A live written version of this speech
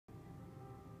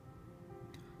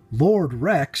Lord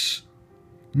Rex?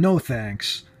 No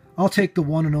thanks. I'll take the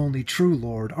one and only true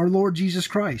Lord, our Lord Jesus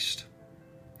Christ.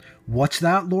 What's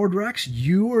that, Lord Rex?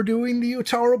 You are doing the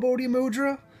Uttara Bodhi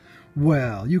Mudra?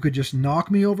 Well, you could just knock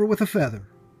me over with a feather.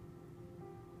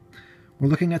 We're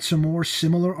looking at some more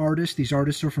similar artists. These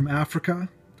artists are from Africa.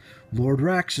 Lord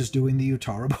Rex is doing the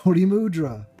Uttara Bodhi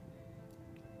Mudra.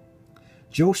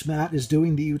 Joe Smat is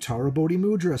doing the Uttara Bodhi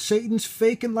Mudra, Satan's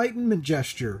fake enlightenment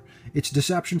gesture. It's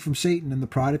deception from Satan and the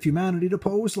pride of humanity to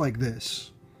pose like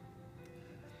this.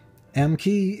 M.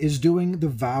 Key is doing the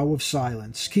vow of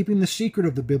silence, keeping the secret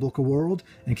of the biblical world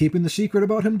and keeping the secret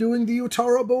about him doing the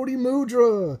Uttara Bodhi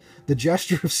Mudra, the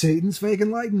gesture of Satan's fake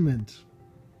enlightenment.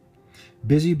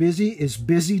 Busy is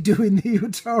busy doing the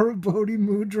Uttara Bodhi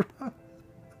Mudra.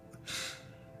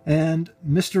 And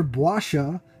Mr.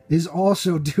 Bwasha is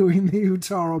also doing the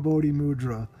Uttara Bodhi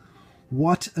Mudra.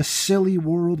 What a silly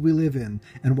world we live in.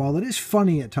 And while it is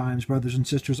funny at times, brothers and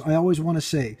sisters, I always want to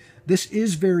say, this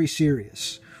is very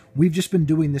serious. We've just been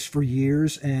doing this for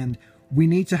years, and we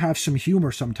need to have some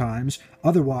humor sometimes.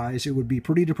 Otherwise, it would be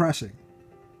pretty depressing.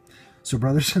 So,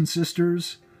 brothers and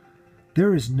sisters,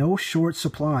 there is no short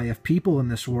supply of people in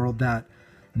this world that,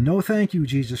 no thank you,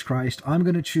 Jesus Christ, I'm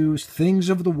going to choose things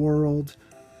of the world,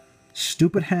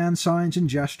 stupid hand signs and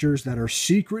gestures that are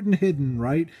secret and hidden,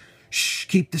 right? Shh,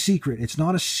 keep the secret. It's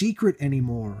not a secret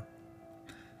anymore.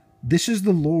 This is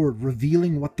the Lord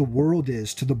revealing what the world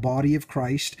is to the body of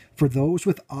Christ for those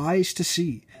with eyes to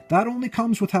see. That only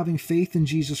comes with having faith in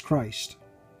Jesus Christ.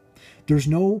 There's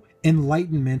no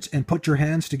enlightenment and put your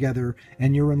hands together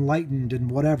and you're enlightened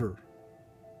and whatever.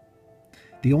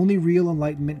 The only real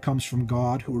enlightenment comes from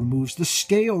God, who removes the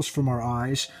scales from our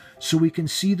eyes so we can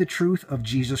see the truth of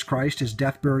Jesus Christ, his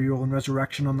death, burial, and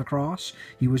resurrection on the cross.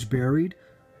 He was buried.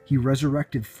 He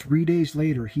resurrected 3 days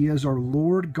later. He is our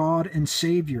Lord, God, and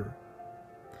Savior.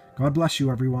 God bless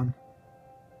you, everyone.